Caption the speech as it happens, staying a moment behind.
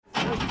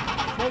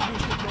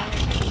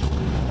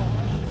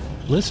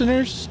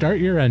Listeners, start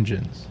your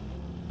engines.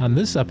 On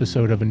this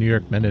episode of A New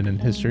York Minute in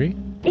History,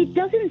 it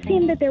doesn't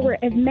seem that there were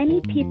as many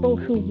people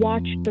who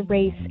watched the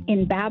race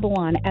in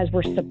Babylon as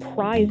were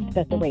surprised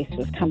that the race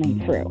was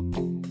coming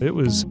through. It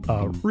was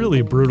a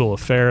really brutal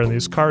affair, and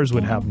these cars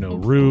would have no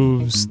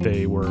roofs.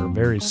 They were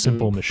very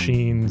simple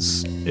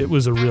machines. It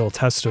was a real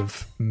test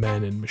of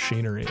men and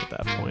machinery at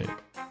that point.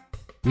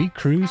 we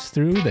cruise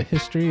through the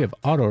history of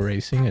auto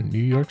racing in New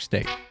York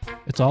State.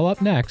 It's all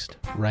up next,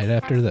 right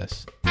after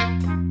this.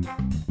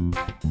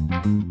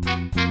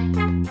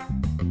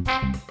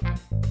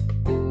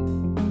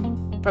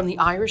 From the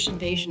Irish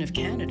invasion of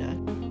Canada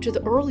to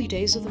the early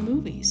days of the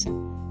movies,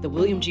 the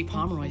William G.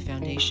 Pomeroy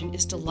Foundation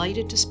is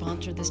delighted to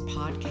sponsor this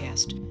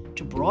podcast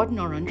to broaden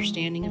our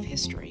understanding of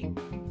history.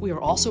 We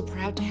are also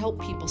proud to help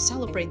people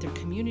celebrate their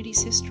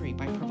community's history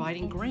by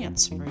providing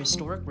grants for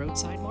historic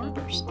roadside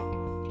markers.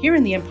 Here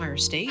in the Empire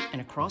State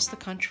and across the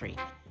country,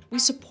 we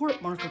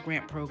support marker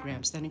grant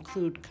programs that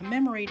include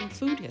commemorating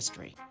food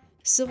history,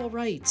 civil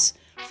rights,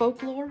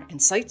 folklore,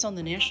 and sites on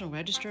the National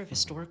Register of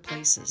Historic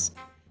Places.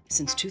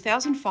 Since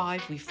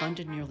 2005, we've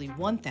funded nearly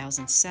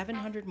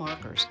 1,700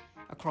 markers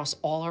across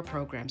all our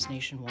programs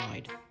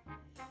nationwide.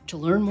 To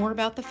learn more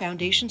about the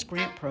Foundation's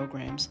grant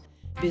programs,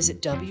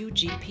 visit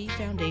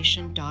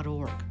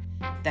wgpfoundation.org.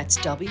 That's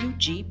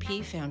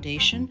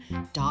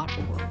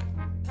wgpfoundation.org.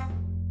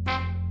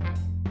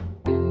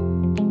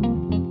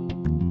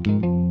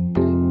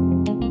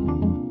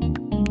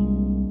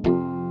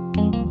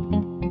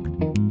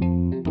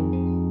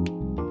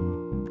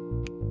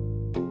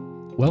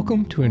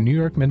 Welcome to A New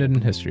York Minute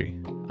in History.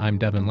 I'm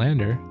Devin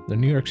Lander, the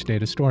New York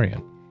State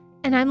historian.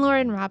 And I'm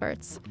Lauren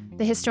Roberts,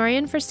 the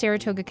historian for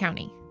Saratoga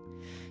County.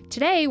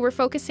 Today, we're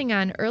focusing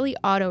on early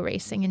auto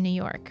racing in New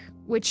York,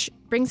 which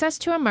brings us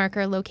to a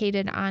marker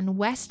located on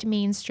West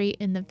Main Street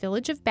in the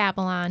village of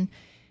Babylon,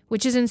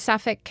 which is in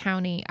Suffolk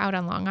County out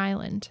on Long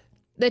Island.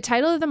 The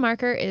title of the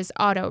marker is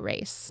Auto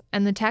Race,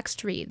 and the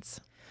text reads,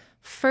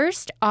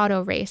 First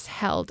auto race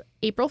held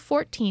April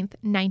 14th,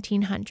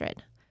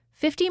 1900.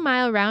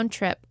 50-mile round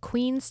trip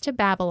Queens to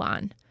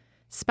Babylon,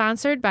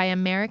 sponsored by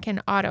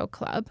American Auto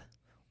Club,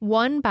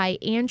 won by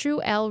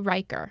Andrew L.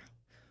 Riker,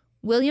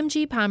 William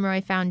G.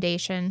 Pomeroy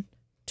Foundation,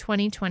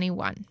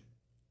 2021.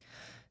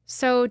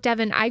 So,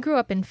 Devin, I grew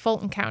up in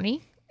Fulton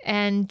County,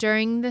 and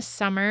during the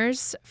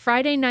summers,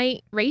 Friday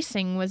night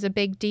racing was a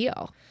big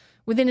deal.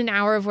 Within an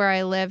hour of where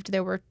I lived,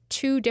 there were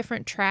two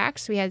different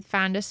tracks. We had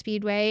Fonda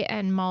Speedway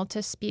and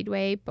Malta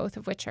Speedway, both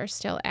of which are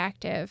still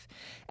active.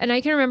 And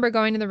I can remember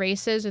going to the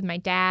races with my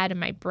dad and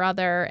my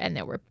brother, and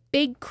there were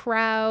big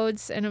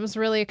crowds, and it was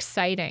really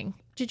exciting.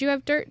 Did you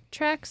have dirt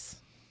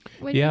tracks?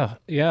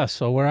 Yeah.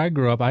 So where I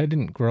grew up, I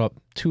didn't grow up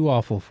too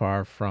awful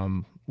far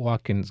from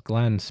Watkins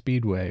Glen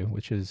Speedway,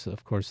 which is,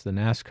 of course, the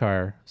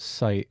NASCAR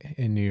site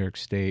in New York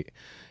State,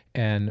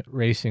 and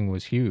racing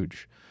was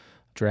huge.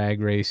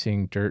 Drag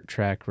racing, dirt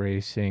track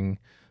racing,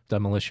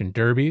 demolition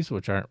derbies,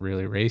 which aren't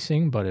really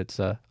racing, but it's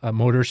a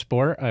motor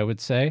sport, I would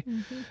say.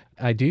 Mm-hmm.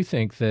 I do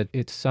think that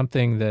it's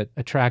something that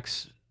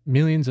attracts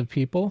millions of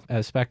people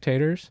as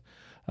spectators,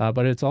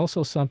 but it's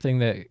also something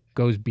that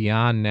goes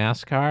beyond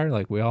NASCAR.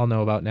 Like we all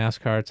know about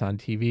NASCAR, it's on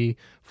TV.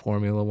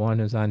 Formula One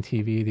is on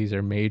TV. These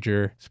are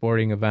major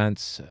sporting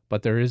events,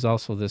 but there is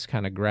also this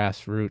kind of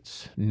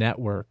grassroots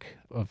network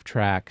of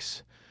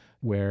tracks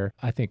where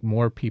I think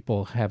more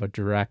people have a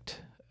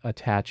direct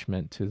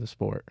attachment to the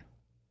sport.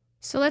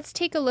 So let's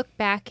take a look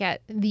back at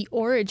the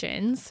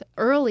origins,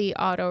 early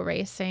auto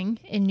racing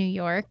in New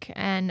York.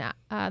 And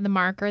the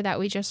marker that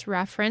we just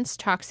referenced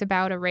talks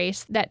about a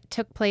race that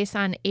took place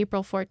on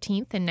April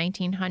 14th in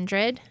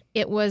 1900.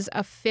 It was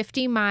a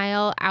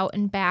 50-mile out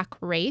and back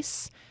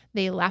race.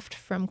 They left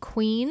from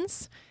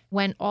Queens,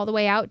 went all the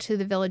way out to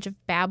the village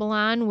of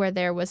Babylon, where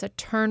there was a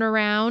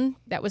turnaround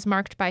that was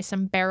marked by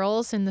some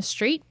barrels in the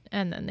street,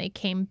 and then they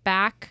came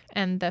back,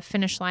 and the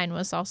finish line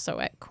was also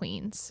at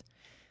Queens.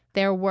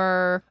 There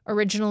were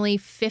originally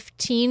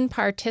 15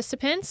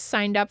 participants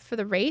signed up for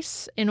the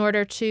race. In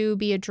order to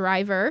be a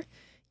driver,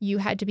 you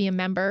had to be a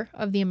member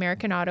of the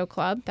American Auto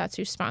Club. That's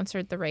who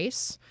sponsored the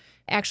race.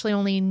 Actually,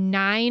 only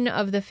 9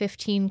 of the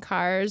 15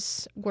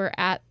 cars were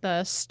at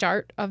the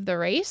start of the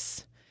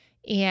race,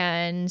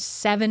 and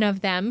 7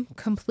 of them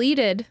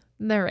completed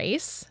the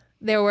race.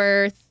 There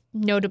were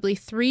notably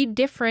 3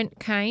 different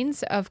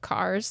kinds of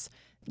cars: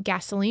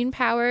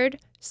 gasoline-powered,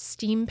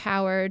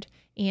 steam-powered,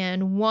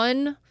 and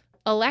 1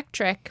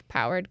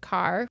 electric-powered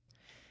car.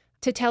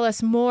 To tell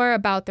us more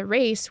about the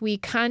race, we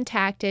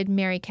contacted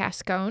Mary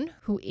Cascone,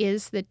 who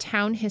is the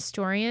town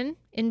historian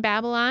in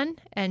Babylon,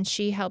 and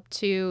she helped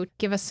to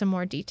give us some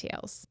more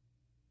details.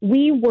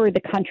 We were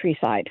the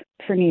countryside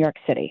for New York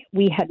City.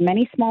 We had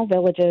many small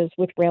villages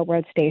with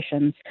railroad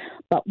stations,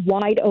 but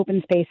wide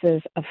open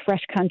spaces of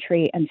fresh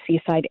country and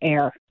seaside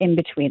air in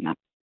between them.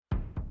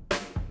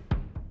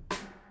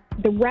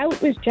 The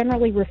route was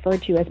generally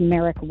referred to as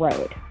Merrick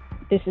Road.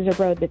 This is a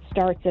road that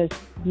starts as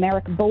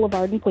Merrick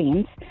Boulevard in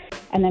Queens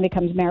and then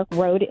becomes Merrick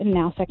Road in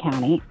Nassau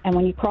County. And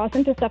when you cross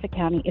into Suffolk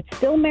County, it's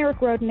still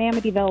Merrick Road in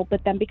Amityville,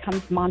 but then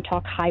becomes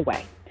Montauk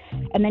Highway.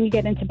 And then you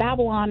get into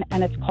Babylon,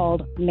 and it's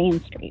called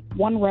Main Street.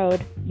 One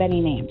road, many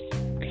names.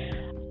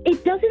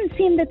 It doesn't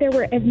seem that there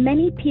were as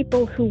many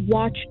people who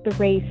watched the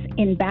race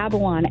in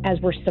Babylon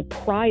as were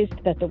surprised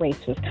that the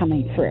race was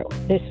coming through.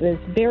 This was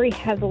very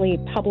heavily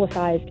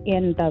publicized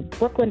in the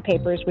Brooklyn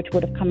papers, which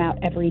would have come out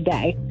every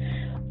day.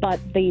 But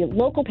the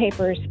local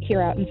papers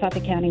here out in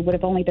Suffolk County would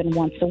have only been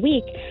once a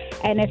week.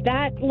 And if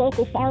that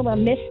local farmer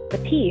missed the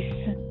piece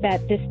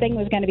that this thing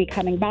was going to be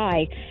coming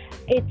by,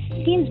 it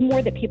seems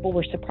more that people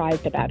were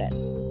surprised about it.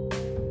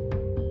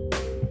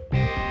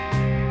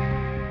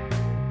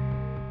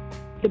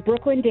 The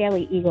Brooklyn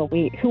Daily Eagle,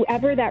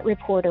 whoever that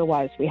reporter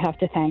was, we have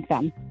to thank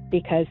them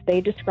because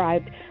they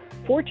described,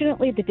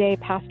 fortunately, the day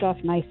passed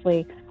off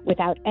nicely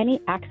without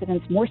any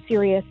accidents more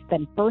serious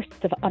than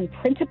bursts of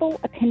unprintable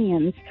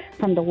opinions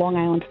from the Long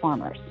Island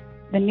farmers.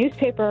 The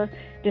newspaper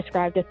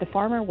described that the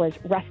farmer was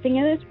resting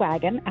in his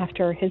wagon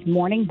after his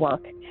morning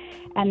work,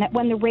 and that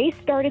when the race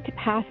started to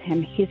pass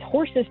him, his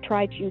horses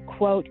tried to,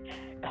 quote,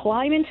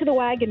 climb into the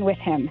wagon with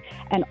him,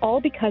 and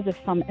all because of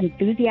some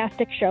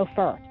enthusiastic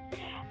chauffeur.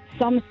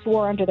 Some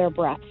swore under their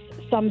breaths.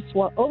 Some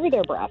swore over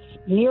their breaths.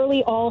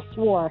 Nearly all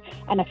swore,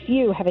 and a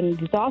few, having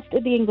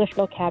exhausted the English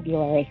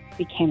vocabulary,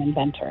 became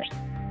inventors.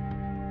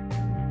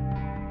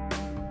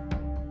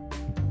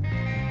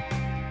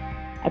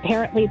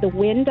 Apparently, the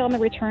wind on the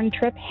return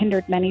trip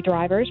hindered many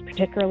drivers,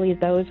 particularly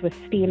those with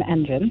steam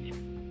engines.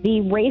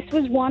 The race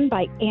was won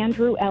by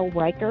Andrew L.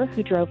 Riker,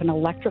 who drove an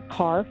electric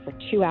car for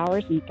 2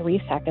 hours and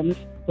 3 seconds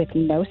with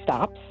no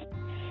stops.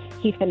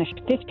 He finished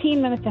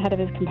 15 minutes ahead of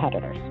his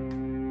competitors.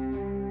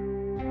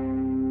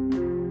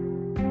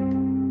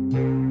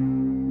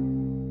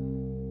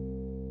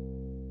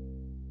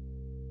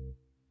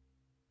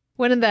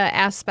 One of the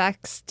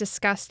aspects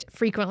discussed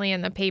frequently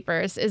in the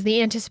papers is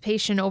the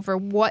anticipation over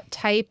what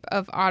type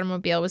of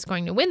automobile was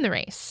going to win the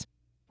race.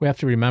 We have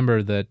to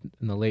remember that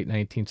in the late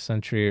 19th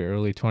century,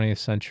 early 20th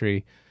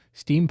century,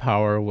 steam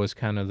power was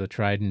kind of the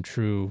tried and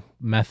true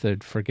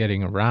method for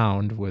getting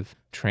around with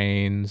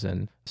trains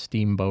and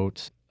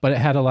steamboats. But it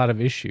had a lot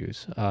of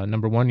issues.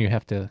 Number one, you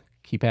have to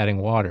keep adding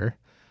water.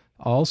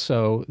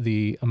 Also,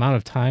 the amount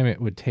of time it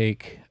would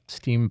take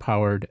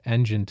steam-powered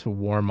engine to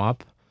warm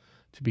up,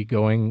 to be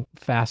going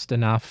fast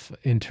enough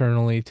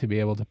internally to be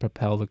able to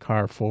propel the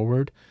car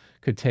forward,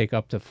 could take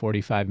up to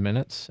 45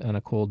 minutes on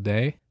a cold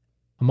day.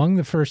 Among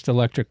the first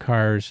electric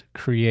cars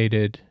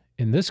created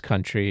in this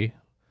country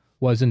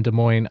was in Des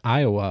Moines,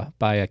 Iowa,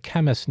 by a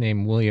chemist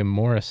named William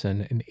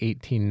Morrison in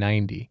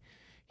 1890.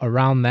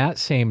 Around that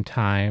same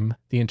time,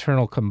 the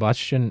internal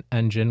combustion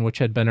engine, which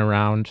had been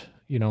around,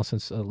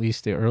 since at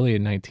least the early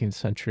 19th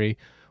century,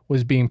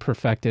 was being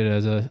perfected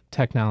as a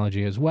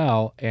technology as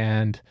well.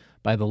 And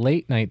by the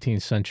late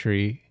 19th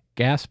century,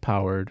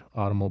 gas-powered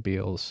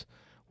automobiles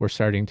were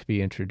starting to be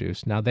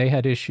introduced. Now, they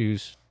had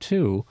issues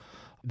too.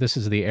 This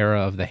is the era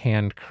of the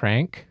hand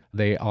crank.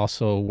 They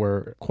also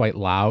were quite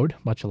loud,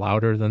 much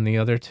louder than the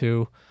other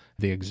two.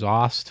 The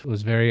exhaust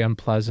was very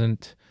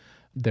unpleasant.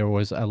 There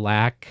was a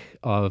lack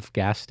of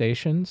gas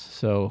stations,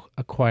 so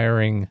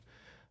acquiring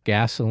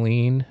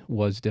gasoline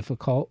was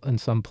difficult in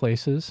some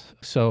places.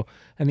 So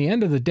at the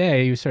end of the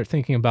day, you start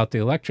thinking about the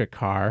electric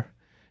car,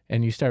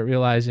 and you start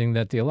realizing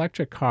that the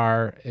electric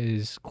car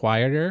is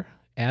quieter,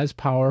 as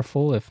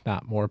powerful, if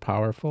not more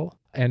powerful,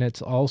 and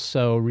it's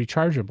also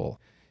rechargeable.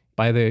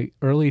 By the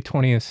early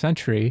 20th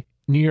century,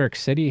 New York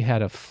City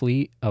had a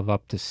fleet of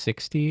up to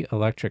 60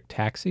 electric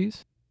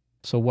taxis.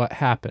 So what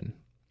happened?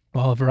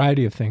 Well, a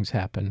variety of things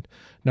happened.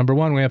 Number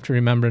one, we have to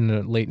remember in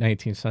the late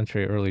 19th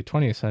century, early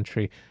 20th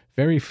century,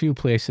 very few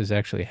places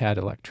actually had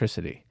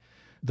electricity.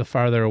 The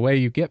farther away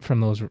you get from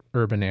those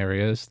urban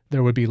areas,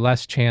 there would be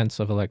less chance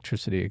of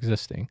electricity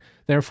existing.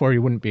 Therefore,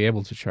 you wouldn't be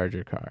able to charge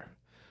your car.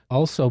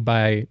 Also,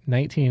 by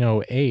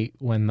 1908,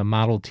 when the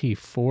Model T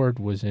Ford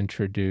was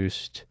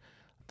introduced,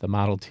 the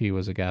Model T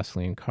was a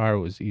gasoline car. It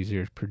was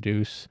easier to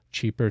produce,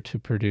 cheaper to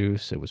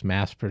produce. It was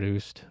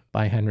mass-produced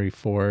by Henry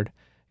Ford.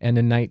 And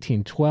in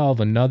 1912,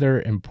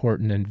 another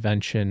important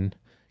invention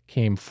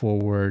came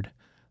forward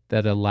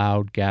that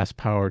allowed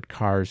gas-powered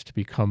cars to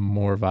become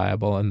more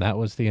viable, and that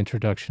was the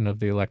introduction of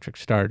the electric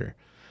starter.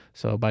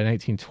 So by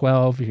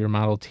 1912, your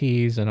Model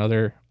Ts and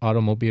other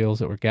automobiles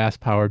that were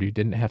gas-powered, you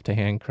didn't have to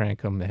hand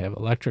crank them. They have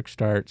electric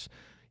starts,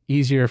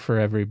 easier for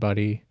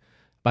everybody.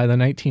 By the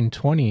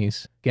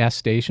 1920s, gas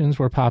stations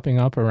were popping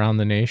up around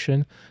the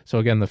nation. So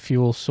again, the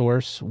fuel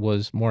source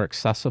was more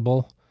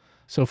accessible.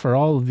 So for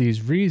all of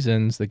these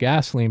reasons, the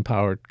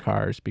gasoline-powered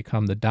cars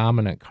become the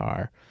dominant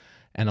car,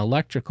 and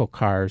electrical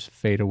cars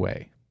fade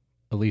away,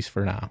 at least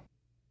for now.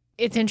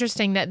 It's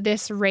interesting that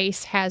this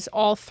race has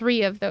all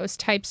three of those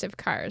types of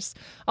cars,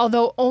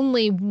 although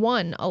only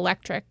one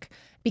electric.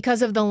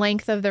 Because of the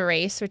length of the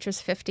race, which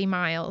was 50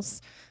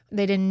 miles,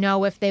 they didn't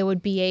know if they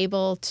would be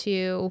able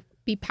to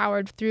be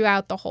powered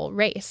throughout the whole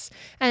race.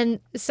 And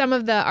some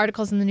of the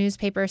articles in the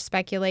newspaper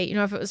speculate,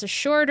 if it was a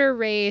shorter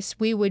race,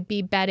 we would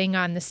be betting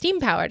on the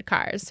steam-powered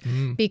cars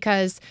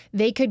because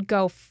they could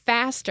go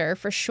faster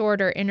for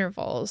shorter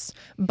intervals.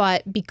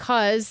 But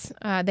because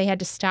they had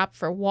to stop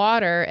for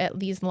water at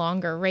these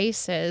longer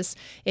races,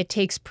 it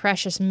takes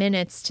precious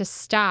minutes to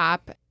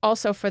stop.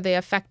 Also for the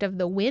effect of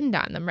the wind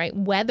on them, right?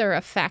 Weather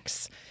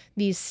affects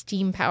these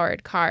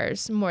steam-powered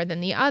cars more than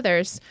the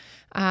others.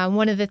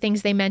 One of the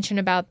things they mention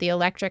about the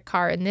electric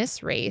car in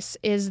this race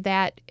is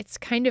that it's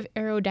kind of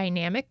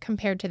aerodynamic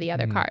compared to the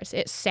other cars.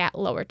 It sat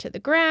lower to the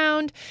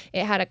ground.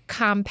 It had a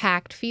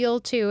compact feel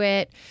to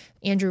it.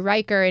 Andrew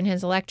Riker in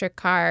his electric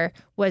car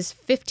was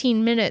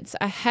 15 minutes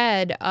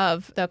ahead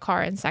of the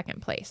car in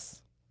second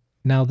place.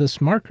 Now,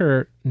 this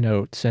marker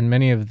notes and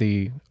many of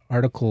the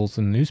articles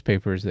in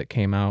newspapers that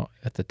came out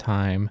at the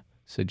time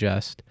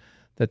suggest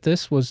that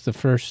this was the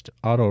first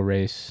auto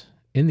race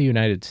in the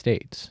United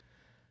States.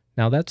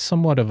 Now, that's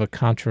somewhat of a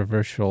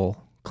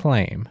controversial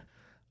claim.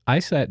 I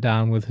sat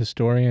down with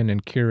historian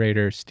and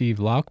curator Steve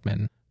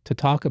Lockman to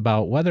talk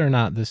about whether or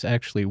not this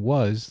actually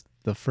was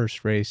the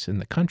first race in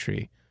the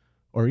country,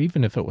 or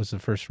even if it was the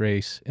first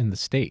race in the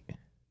state.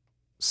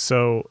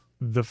 So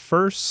the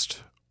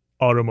first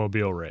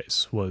automobile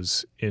race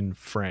was in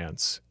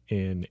France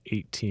in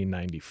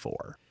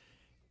 1894.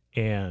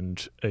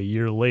 And a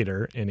year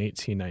later, in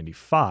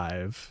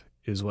 1895,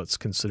 is what's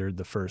considered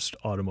the first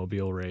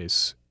automobile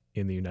race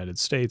in the United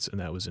States, and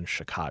that was in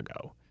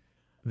Chicago.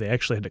 They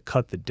actually had to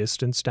cut the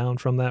distance down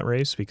from that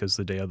race because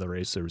the day of the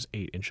race there was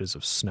 8 inches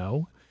of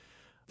snow.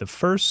 The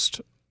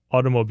first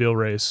automobile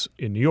race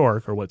in New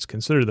York, or what's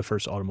considered the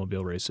first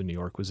automobile race in New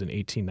York, was in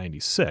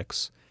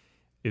 1896.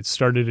 It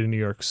started in New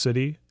York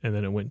City, and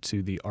then it went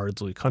to the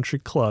Ardsley Country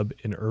Club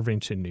in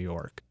Irvington, New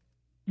York.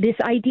 This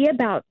idea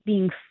about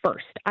being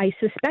first, I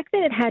suspect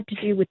that it had to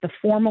do with the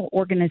formal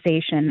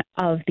organization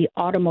of the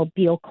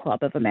Automobile Club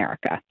of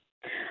America.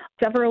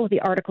 Several of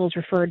the articles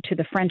referred to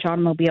the French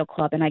Automobile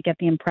Club, and I get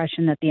the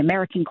impression that the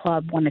American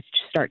club wanted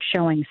to start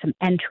showing some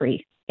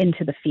entry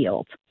into the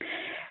field.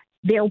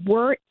 There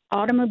were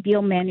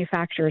automobile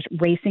manufacturers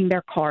racing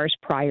their cars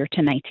prior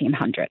to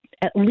 1900,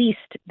 at least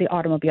the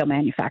automobile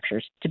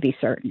manufacturers, to be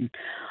certain.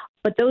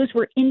 But those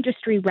were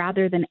industry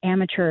rather than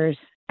amateurs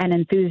and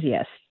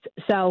enthusiasts.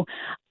 So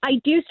I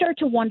do start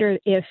to wonder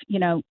if,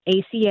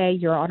 ACA,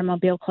 your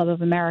Automobile Club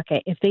of America,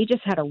 if they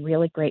just had a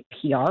really great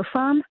PR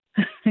firm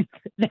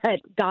that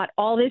got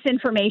all this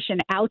information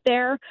out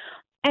there.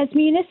 As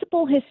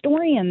municipal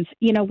historians,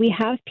 we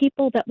have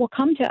people that will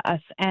come to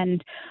us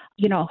and,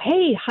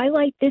 hey,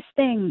 highlight this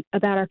thing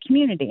about our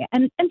community.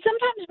 And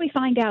sometimes we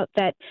find out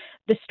that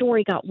the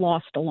story got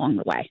lost along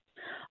the way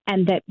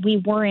and that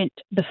we weren't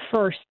the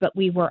first, but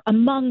we were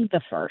among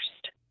the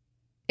first.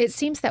 It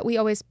seems that we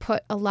always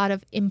put a lot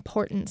of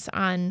importance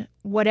on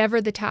whatever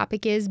the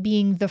topic is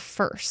being the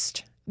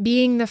first.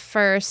 Being the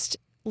first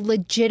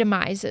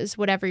legitimizes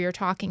whatever you're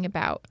talking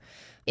about.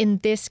 In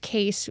this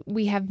case,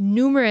 we have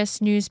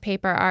numerous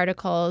newspaper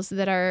articles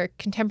that are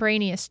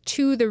contemporaneous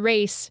to the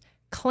race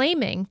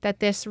claiming that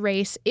this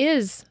race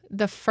is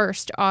the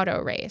first auto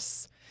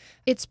race.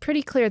 It's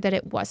pretty clear that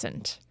it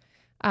wasn't.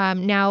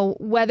 Now,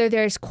 whether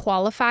there's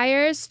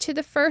qualifiers to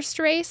the first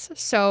race,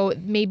 so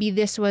maybe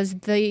this was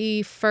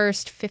the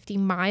first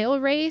 50-mile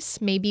race,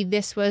 maybe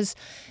this was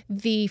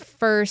the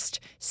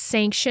first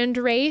sanctioned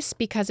race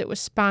because it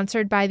was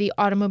sponsored by the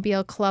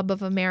Automobile Club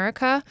of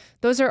America.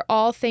 Those are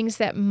all things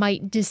that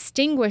might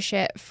distinguish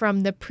it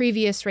from the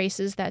previous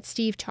races that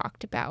Steve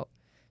talked about.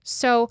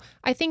 So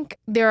I think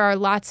there are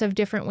lots of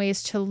different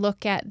ways to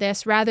look at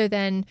this. Rather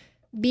than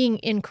being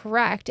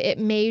incorrect, it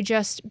may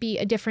just be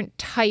a different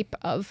type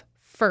of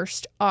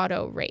first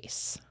auto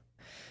race.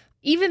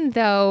 Even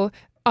though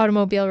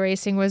automobile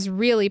racing was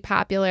really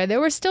popular,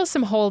 there were still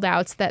some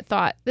holdouts that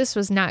thought this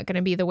was not going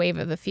to be the wave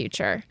of the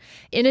future.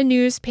 In a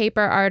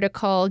newspaper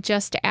article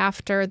just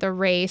after the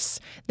race,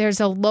 there's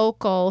a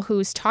local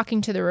who's talking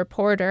to the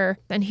reporter,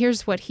 and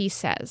here's what he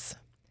says.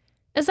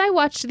 As I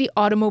watched the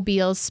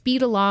automobiles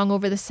speed along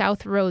over the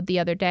South Road the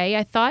other day,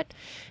 I thought,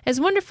 as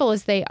wonderful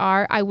as they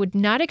are, I would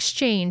not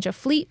exchange a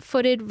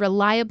fleet-footed,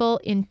 reliable,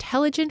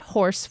 intelligent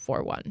horse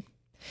for one.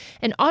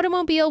 An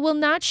automobile will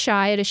not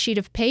shy at a sheet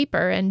of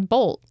paper and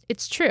bolt,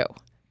 it's true.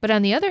 But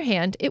on the other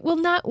hand, it will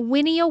not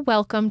whinny a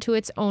welcome to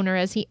its owner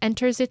as he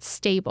enters its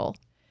stable.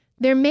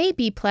 There may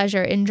be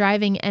pleasure in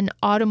driving an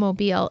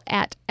automobile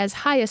at as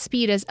high a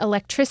speed as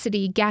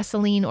electricity,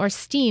 gasoline, or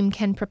steam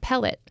can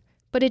propel it.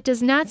 But it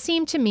does not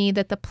seem to me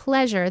that the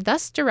pleasure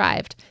thus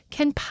derived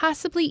can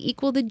possibly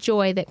equal the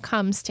joy that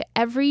comes to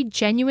every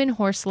genuine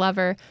horse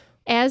lover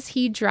as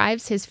he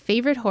drives his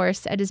favorite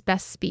horse at his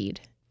best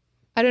speed.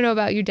 I don't know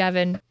about you,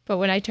 Devin, but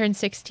when I turned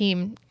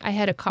 16, I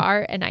had a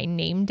car and I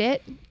named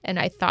it and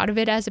I thought of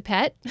it as a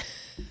pet.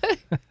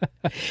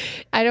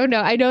 I don't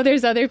know. I know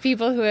there's other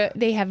people who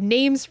they have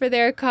names for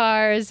their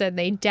cars and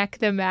they deck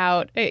them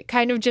out. It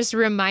kind of just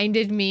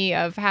reminded me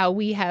of how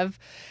we have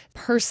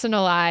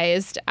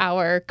personalized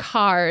our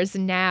cars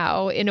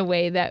now in a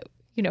way that,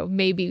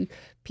 maybe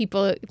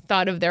people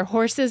thought of their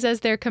horses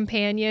as their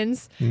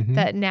companions, Mm-hmm.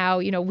 that now,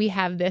 we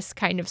have this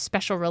kind of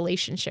special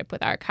relationship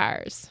with our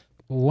cars.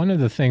 One of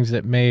the things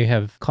that may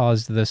have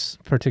caused this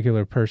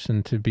particular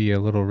person to be a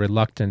little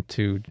reluctant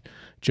to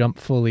jump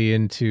fully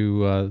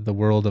into the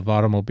world of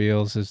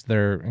automobiles is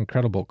their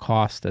incredible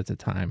cost at the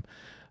time.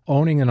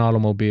 Owning an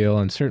automobile,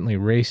 and certainly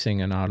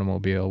racing an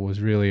automobile,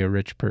 was really a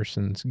rich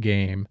person's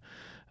game.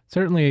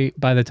 Certainly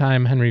by the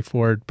time Henry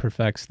Ford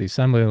perfects the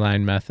assembly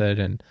line method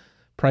and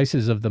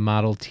prices of the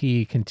Model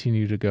T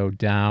continue to go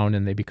down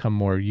and they become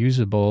more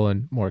usable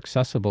and more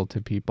accessible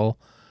to people,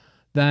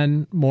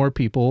 then more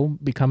people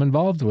become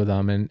involved with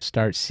them and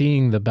start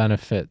seeing the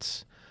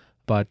benefits.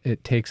 But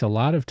it takes a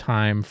lot of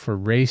time for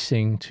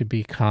racing to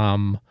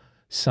become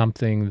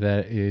something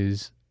that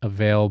is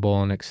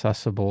available and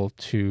accessible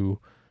to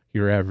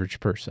your average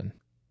person.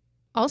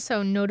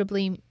 Also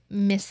notably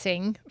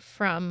missing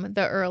from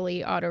the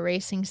early auto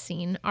racing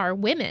scene are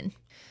women.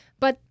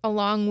 But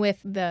along with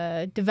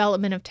the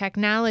development of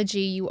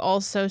technology, you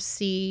also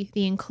see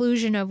the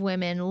inclusion of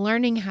women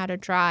learning how to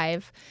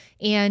drive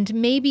and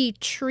maybe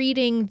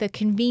treating the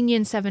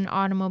convenience of an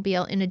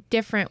automobile in a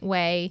different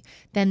way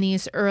than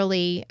these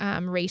early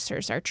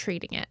racers are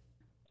treating it.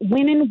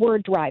 Women were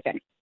driving.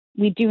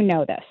 We do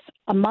know this.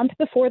 A month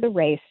before the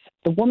race,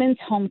 the Woman's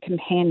Home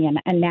Companion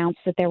announced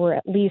that there were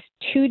at least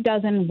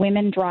 24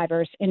 women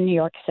drivers in New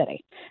York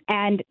City.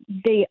 And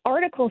the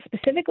article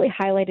specifically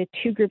highlighted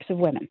two groups of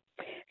women: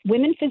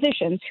 women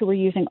physicians who were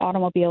using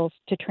automobiles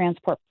to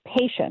transport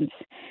patients,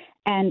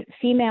 and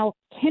female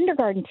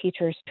kindergarten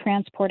teachers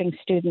transporting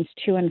students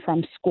to and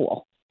from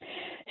school.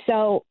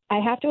 So I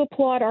have to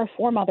applaud our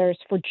foremothers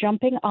for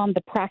jumping on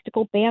the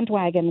practical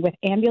bandwagon with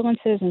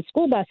ambulances and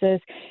school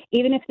buses,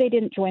 even if they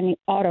didn't join the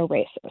auto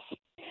races.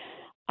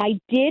 I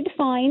did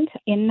find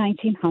in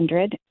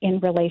 1900, in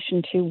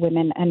relation to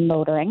women and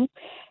motoring,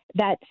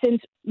 that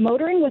since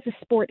motoring was a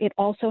sport, it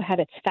also had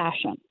its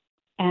fashion,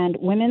 and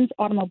women's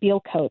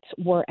automobile coats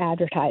were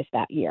advertised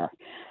that year.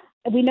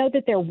 We know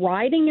that they're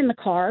riding in the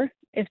car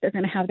if they're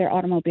going to have their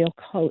automobile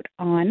coat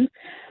on,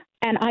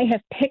 and I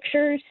have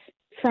pictures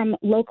from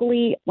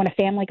locally when a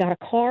family got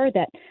a car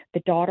that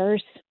the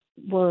daughters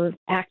were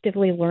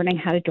actively learning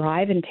how to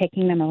drive and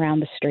taking them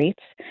around the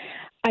streets.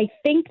 I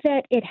think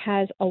that it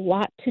has a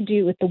lot to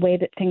do with the way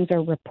that things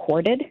are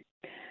reported.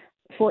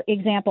 For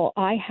example,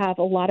 I have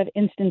a lot of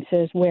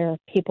instances where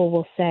people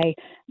will say,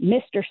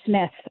 Mr.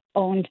 Smith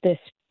owned this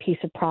piece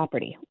of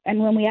property. And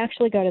when we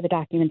actually go to the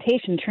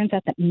documentation, it turns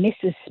out that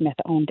Mrs. Smith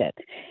owned it,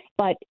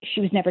 but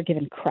she was never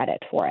given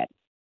credit for it.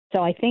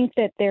 So I think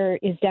that there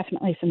is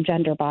definitely some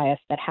gender bias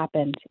that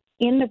happened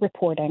in the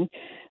reporting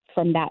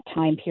from that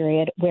time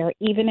period, where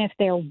even if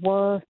there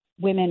were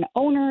women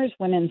owners,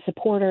 women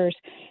supporters,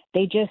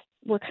 they just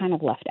were kind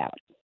of left out.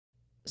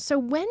 So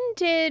when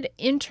did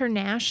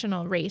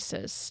international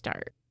races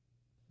start?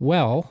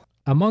 Well,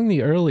 among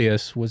the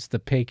earliest was the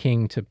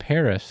Peking to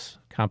Paris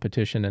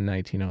competition in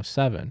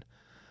 1907,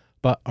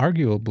 but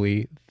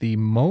arguably the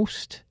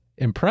most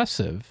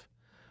impressive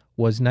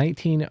was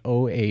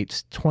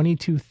 1908's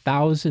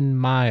 22,000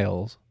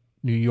 miles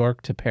New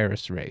York to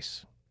Paris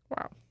race.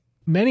 Wow.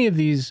 Many of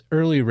these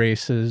early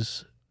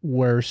races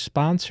were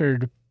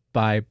sponsored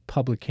by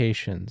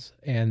publications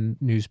and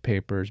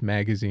newspapers,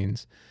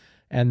 magazines,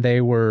 and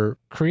they were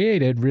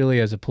created really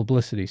as a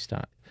publicity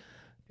stunt.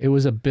 It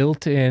was a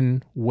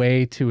built-in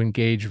way to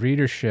engage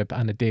readership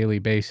on a daily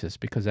basis,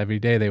 because every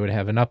day they would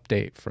have an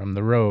update from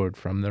the road,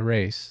 from the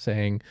race,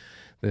 saying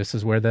this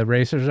is where the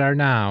racers are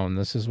now and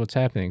this is what's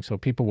happening. So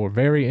people were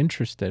very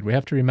interested. We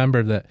have to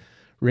remember that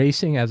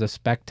racing as a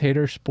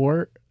spectator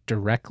sport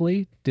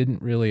directly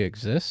didn't really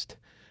exist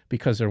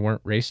because there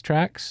weren't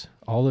racetracks.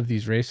 All of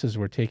these races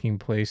were taking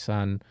place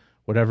on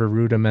whatever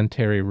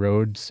rudimentary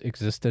roads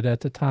existed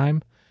at the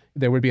time.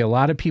 There would be a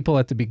lot of people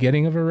at the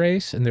beginning of a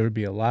race, and there would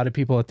be a lot of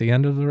people at the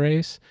end of the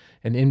race.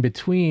 And in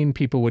between,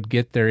 people would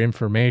get their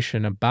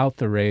information about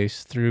the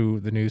race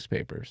through the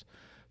newspapers.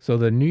 So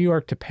the New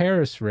York to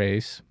Paris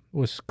race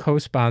was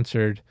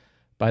co-sponsored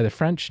by the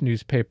French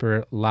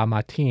newspaper La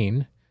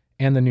Matin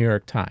and the New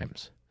York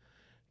Times.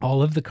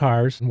 All of the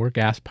cars were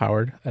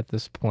gas-powered at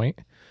this point,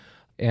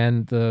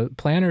 and the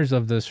planners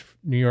of this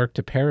New York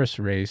to Paris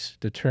race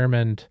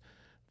determined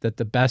that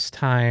the best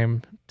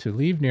time to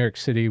leave New York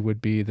City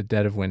would be the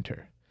dead of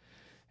winter.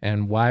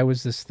 And why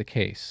was this the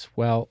case?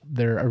 Well,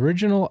 their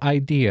original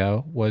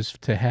idea was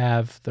to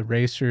have the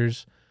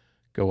racers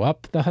go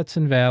up the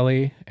Hudson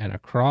Valley and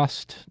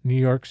across New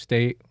York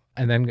State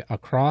and then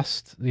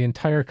across the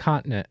entire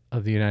continent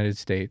of the United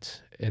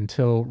States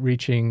until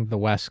reaching the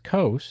West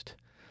Coast.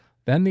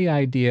 Then the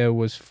idea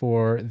was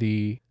for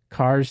the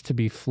cars to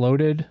be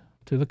floated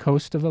to the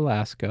coast of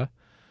Alaska.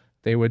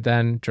 They would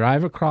then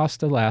drive across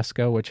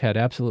Alaska, which had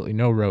absolutely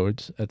no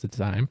roads at the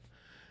time,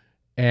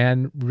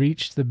 and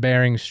reach the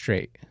Bering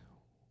Strait,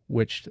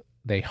 which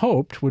they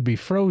hoped would be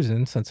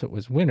frozen since it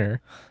was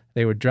winter.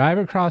 They would drive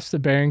across the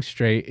Bering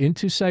Strait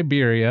into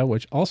Siberia,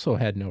 which also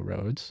had no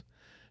roads,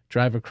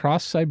 drive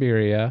across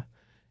Siberia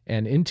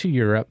and into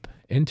Europe,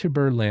 into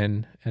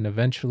Berlin, and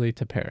eventually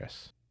to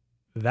Paris.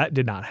 That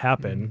did not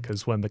happen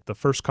because when the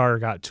first car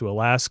got to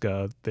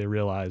Alaska, they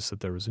realized that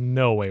there was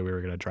no way we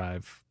were going to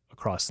drive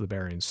across the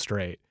Bering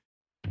Strait.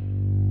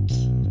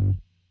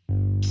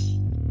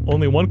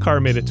 Only one car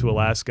made it to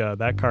Alaska.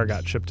 That car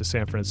got shipped to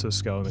San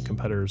Francisco, and the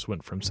competitors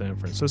went from San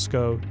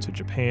Francisco to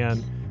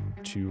Japan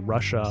to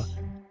Russia,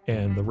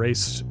 and the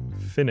race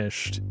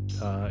finished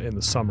in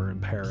the summer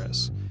in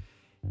Paris.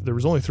 There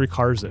was only 3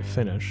 cars that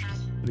finished.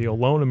 The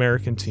alone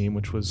American team,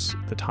 which was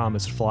the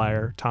Thomas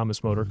Flyer,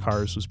 Thomas Motor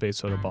Cars, was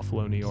based out of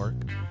Buffalo, New York.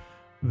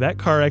 That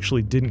car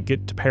actually didn't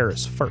get to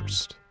Paris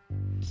first.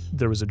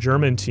 There was a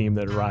German team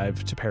that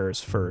arrived to Paris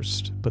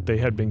first, but they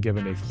had been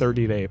given a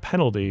 30-day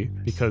penalty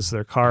because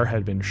their car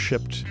had been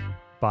shipped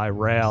by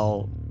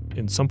rail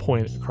in some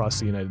point across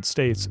the United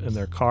States, and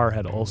their car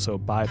had also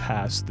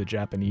bypassed the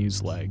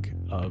Japanese leg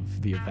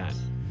of the event.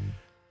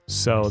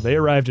 So they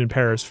arrived in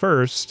Paris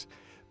first,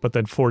 but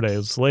then 4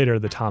 days later,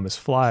 the Thomas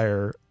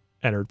Flyer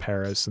entered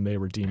Paris and they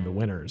were deemed the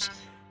winners.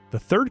 The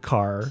third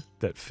car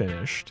that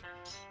finished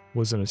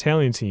was an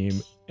Italian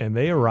team, and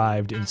they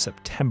arrived in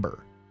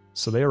September.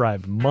 So they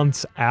arrived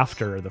months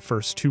after the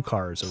first 2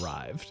 cars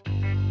arrived.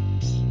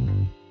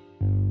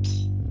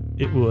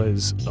 It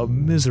was a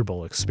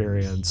miserable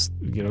experience.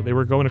 They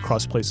were going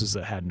across places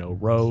that had no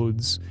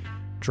roads,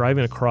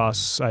 driving across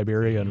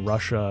Siberia and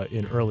Russia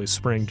in early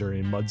spring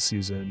during mud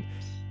season.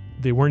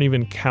 They weren't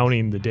even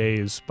counting the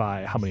days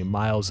by how many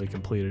miles they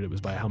completed. It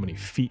was by how many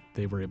feet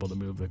they were able to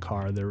move the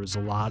car. There was a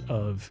lot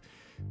of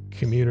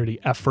community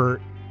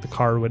effort. The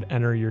car would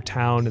enter your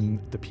town and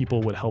the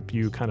people would help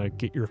you kind of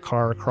get your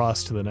car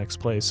across to the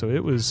next place. So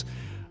it was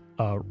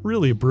a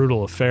really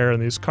brutal affair,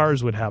 and these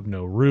cars would have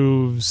no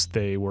roofs.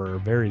 They were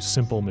very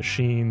simple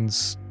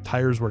machines.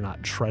 Tires were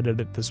not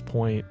treaded at this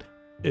point.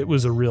 It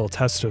was a real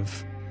test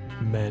of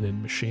men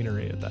and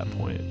machinery at that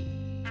point.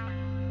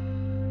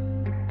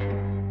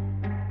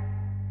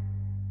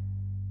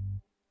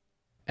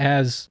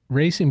 As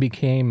racing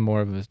became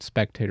more of a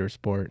spectator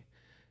sport,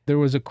 there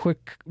was a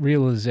quick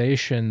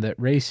realization that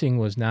racing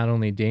was not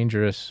only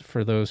dangerous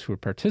for those who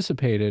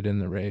participated in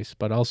the race,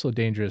 but also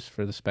dangerous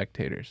for the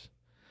spectators.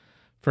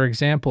 For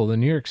example, the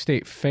New York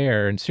State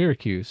Fair in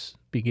Syracuse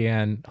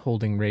began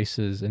holding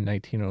races in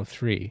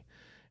 1903.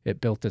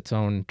 It built its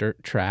own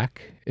dirt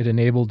track. It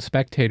enabled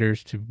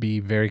spectators to be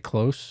very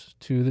close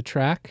to the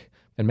track.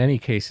 In many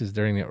cases,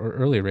 during the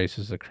early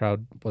races, the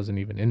crowd wasn't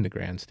even in the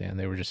grandstand.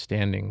 They were just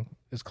standing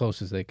as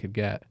close as they could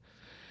get.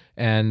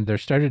 And there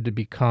started to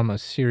become a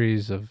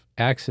series of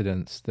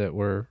accidents that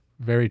were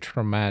very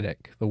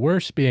traumatic. The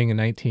worst being in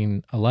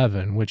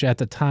 1911, which at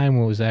the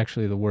time was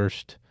actually the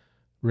worst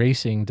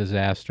racing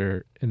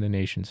disaster in the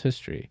nation's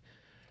history.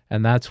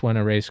 And that's when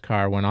a race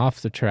car went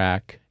off the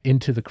track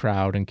into the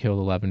crowd and killed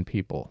 11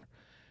 people.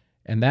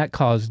 And that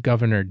caused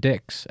Governor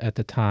Dix at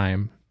the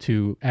time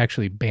to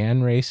actually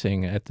ban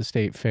racing at the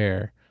state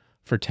fair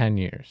for 10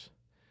 years.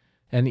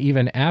 And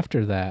even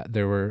after that,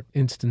 there were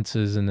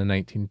instances in the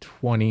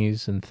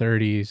 1920s and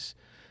 30s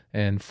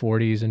and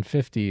 40s and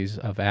 50s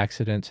of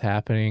accidents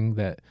happening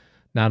that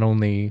not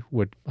only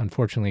would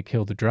unfortunately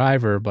kill the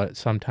driver, but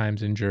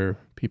sometimes injure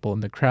people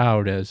in the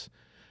crowd as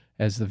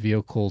the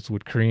vehicles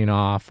would careen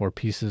off or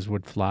pieces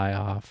would fly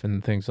off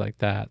and things like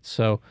that.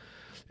 So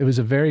it was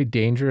a very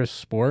dangerous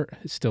sport.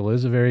 It still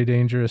is a very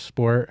dangerous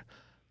sport.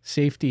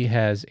 Safety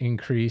has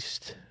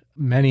increased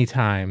many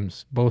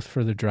times, both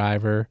for the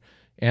driver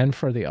and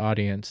for the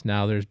audience.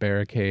 Now there's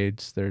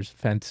barricades, there's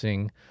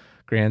fencing,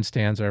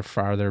 grandstands are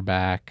farther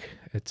back.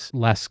 It's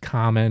less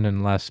common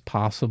and less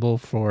possible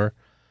for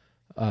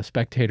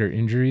spectator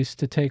injuries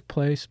to take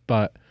place,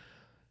 but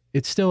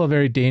it's still a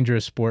very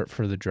dangerous sport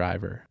for the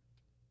driver.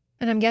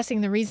 And I'm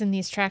guessing the reason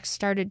these tracks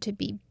started to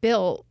be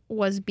built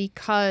was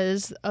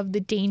because of the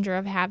danger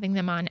of having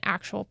them on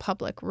actual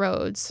public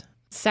roads.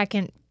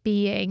 Second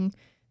being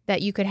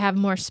that you could have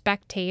more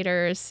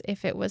spectators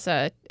if it was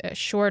a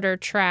shorter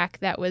track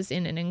that was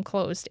in an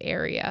enclosed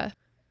area.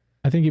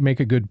 I think you make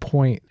a good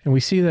point. And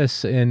we see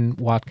this in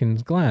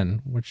Watkins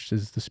Glen, which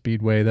is the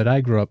speedway that I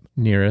grew up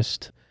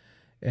nearest.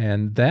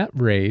 And that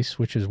race,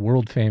 which is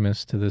world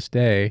famous to this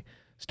day,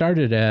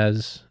 started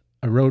as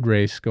a road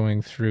race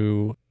going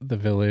through the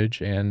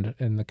village and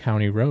the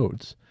county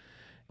roads.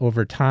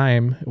 Over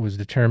time, it was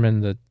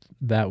determined that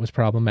that was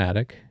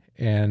problematic,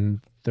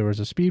 and there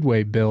was a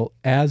speedway built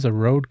as a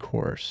road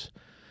course.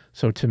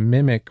 So to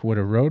mimic what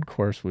a road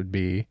course would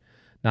be,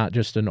 not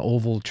just an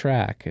oval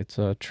track, it's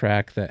a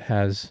track that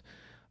has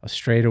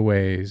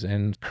straightaways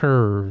and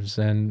curves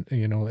and,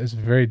 it's a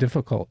very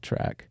difficult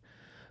track.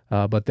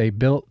 But they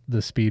built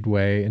the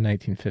speedway in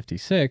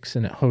 1956,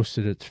 and it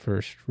hosted its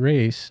first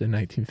race in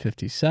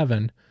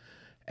 1957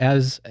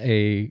 as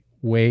a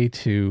way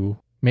to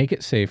make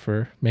it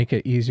safer, make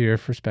it easier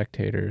for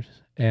spectators,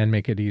 and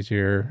make it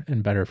easier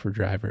and better for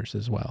drivers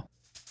as well.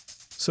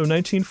 So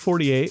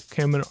 1948,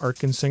 Cameron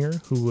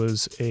Arkensinger, who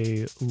was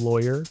a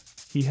lawyer,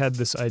 he had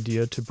this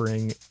idea to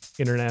bring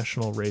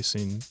international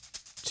racing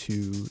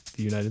to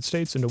the United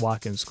States and to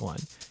Watkins Glen.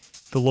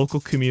 The local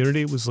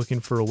community was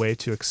looking for a way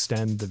to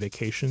extend the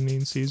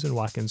vacationing season.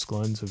 Watkins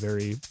Glen's a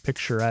very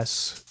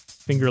picturesque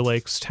Finger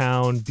Lakes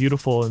town,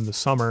 beautiful in the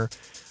summer.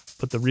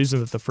 But the reason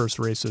that the first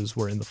races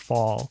were in the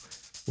fall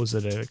was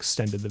that it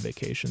extended the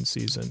vacation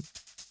season.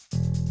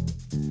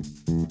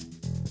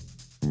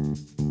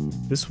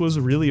 This was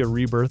really a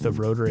rebirth of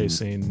road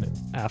racing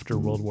after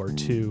World War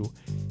II.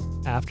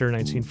 After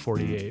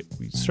 1948,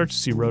 we start to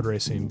see road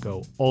racing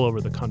go all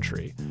over the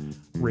country.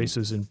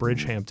 Races in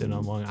Bridgehampton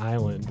on Long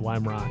Island,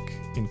 Lime Rock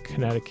in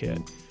Connecticut,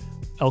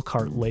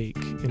 Elkhart Lake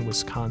in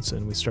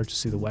Wisconsin. We start to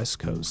see the West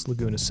Coast,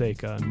 Laguna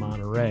Seca and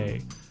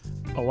Monterey.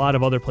 A lot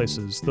of other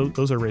places,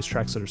 those are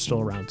racetracks that are still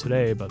around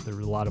today, but there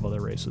were a lot of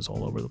other races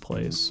all over the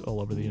place,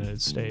 all over the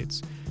United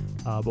States.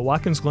 But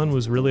Watkins Glen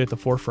was really at the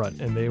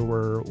forefront, and they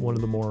were one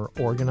of the more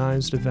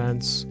organized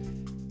events.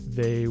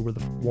 They were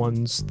the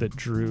ones that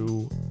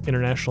drew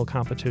international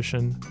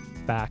competition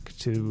back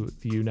to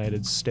the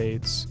United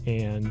States,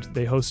 and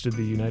they hosted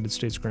the United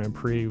States Grand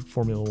Prix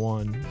Formula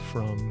One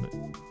from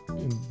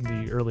in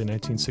the early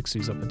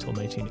 1960s up until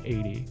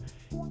 1980.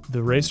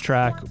 The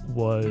racetrack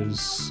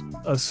was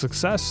a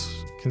success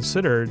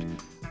considered,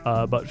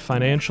 but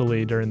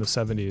financially during the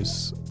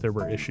 70s, there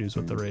were issues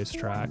with the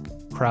racetrack.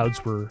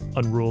 Crowds were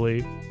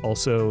unruly.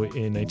 Also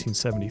in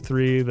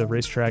 1973, the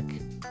racetrack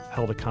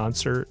held a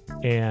concert,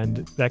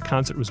 and that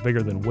concert was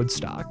bigger than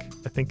Woodstock.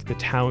 I think the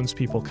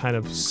townspeople kind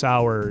of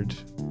soured,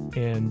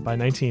 and by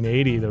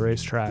 1980, the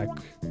racetrack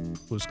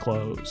was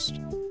closed.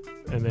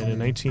 And then in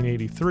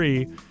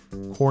 1983,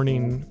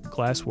 Corning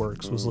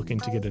Glassworks was looking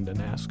to get into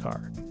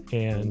NASCAR.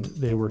 And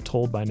they were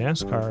told by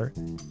NASCAR,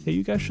 hey,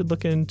 you guys should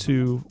look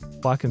into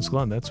Watkins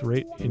Glen. That's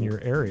right in your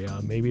area.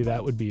 Maybe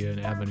that would be an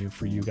avenue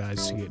for you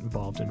guys to get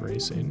involved in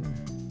racing.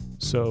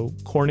 So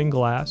Corning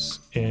Glass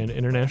and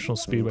International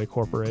Speedway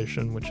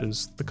Corporation, which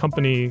is the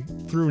company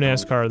through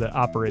NASCAR that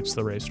operates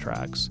the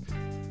racetracks,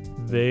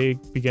 they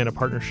began a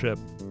partnership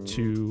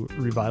to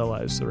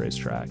revitalize the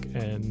racetrack.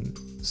 And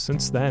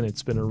since then,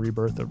 it's been a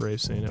rebirth of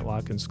racing at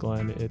Watkins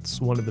Glen. It's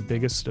one of the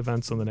biggest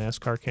events on the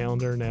NASCAR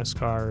calendar.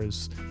 NASCAR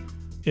is,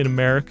 in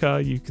America,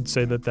 you could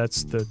say that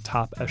that's the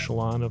top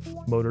echelon of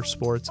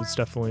motorsports. It's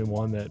definitely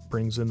one that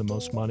brings in the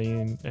most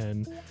money,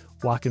 and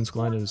Watkins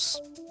Glen is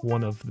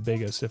one of the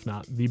biggest, if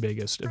not the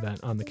biggest,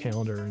 event on the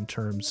calendar in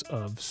terms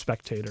of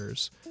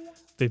spectators.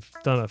 They've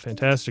done a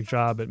fantastic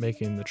job at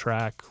making the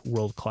track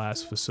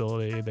world-class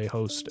facility. They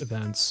host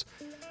events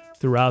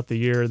throughout the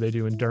year. They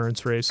do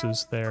endurance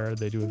races there.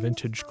 They do a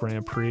vintage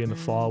Grand Prix in the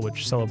fall,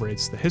 which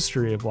celebrates the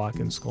history of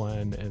Watkins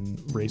Glen and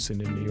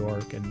racing in New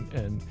York.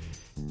 And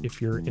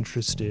if you're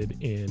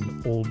interested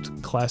in old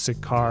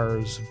classic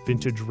cars,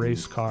 vintage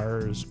race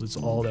cars, it's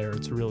all there.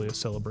 It's really a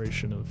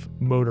celebration of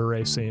motor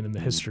racing and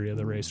the history of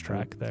the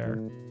racetrack there.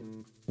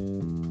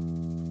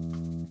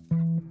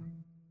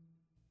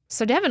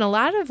 So, Devin, a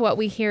lot of what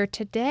we hear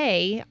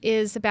today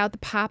is about the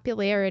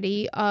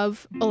popularity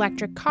of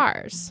electric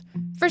cars.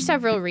 For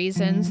several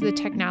reasons, the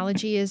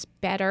technology is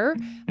better.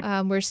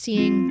 We're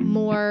seeing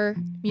more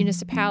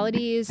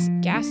municipalities,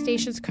 gas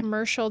stations,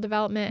 commercial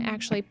development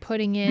actually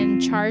putting in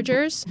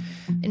chargers,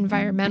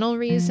 environmental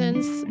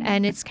reasons.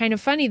 And it's kind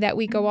of funny that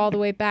we go all the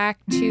way back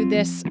to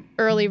this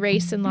early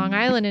race in Long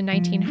Island in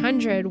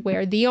 1900,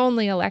 where the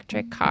only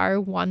electric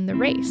car won the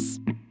race.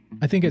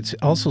 I think it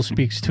also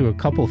speaks to a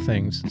couple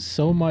things.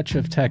 So much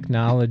of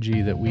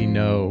technology that we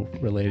know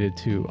related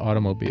to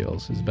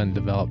automobiles has been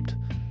developed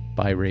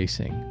by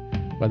racing,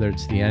 whether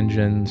it's the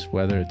engines,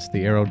 whether it's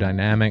the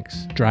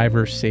aerodynamics,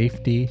 driver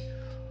safety.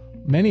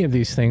 Many of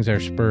these things are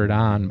spurred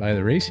on by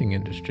the racing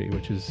industry,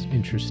 which is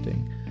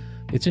interesting.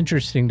 It's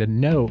interesting to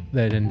note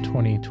that in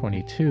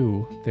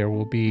 2022, there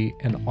will be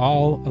an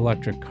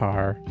all-electric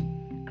car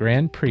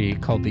Grand Prix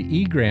called the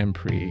E-Grand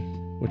Prix,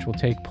 which will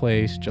take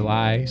place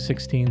July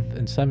 16th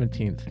and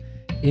 17th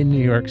in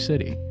New York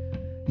City.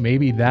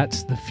 Maybe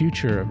that's the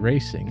future of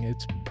racing.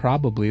 It's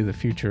probably the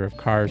future of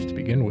cars to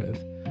begin with.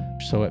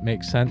 So it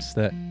makes sense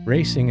that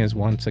racing is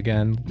once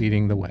again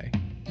leading the way.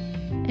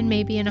 And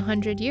maybe in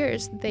 100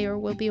 years, there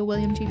will be a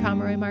William G.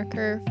 Pomeroy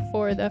marker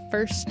for the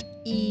first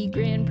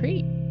E-Grand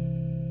Prix.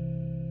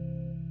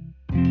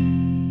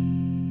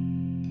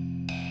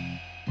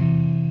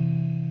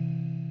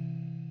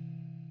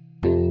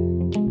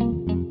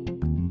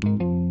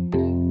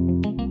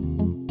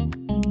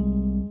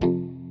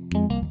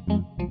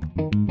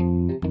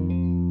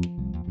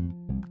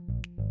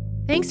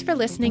 Thanks for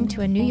listening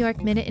to A New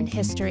York Minute in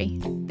History.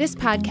 This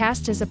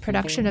podcast is a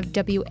production of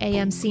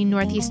WAMC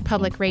Northeast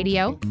Public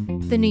Radio,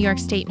 the New York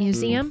State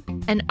Museum,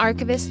 and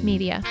Archivist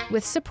Media,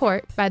 with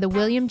support by the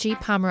William G.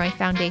 Pomeroy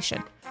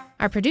Foundation.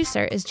 Our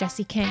producer is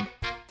Jesse King.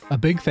 A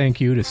big thank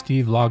you to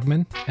Steve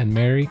Logman and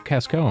Mary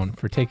Cascone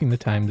for taking the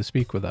time to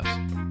speak with us.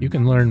 You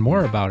can learn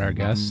more about our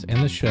guests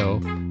and the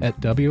show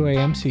at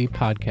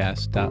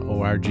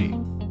wamcpodcast.org.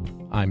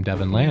 I'm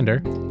Devin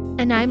Lander.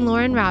 And I'm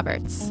Lauren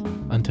Roberts.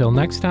 Until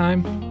next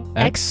time,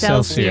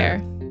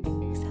 Excelsior.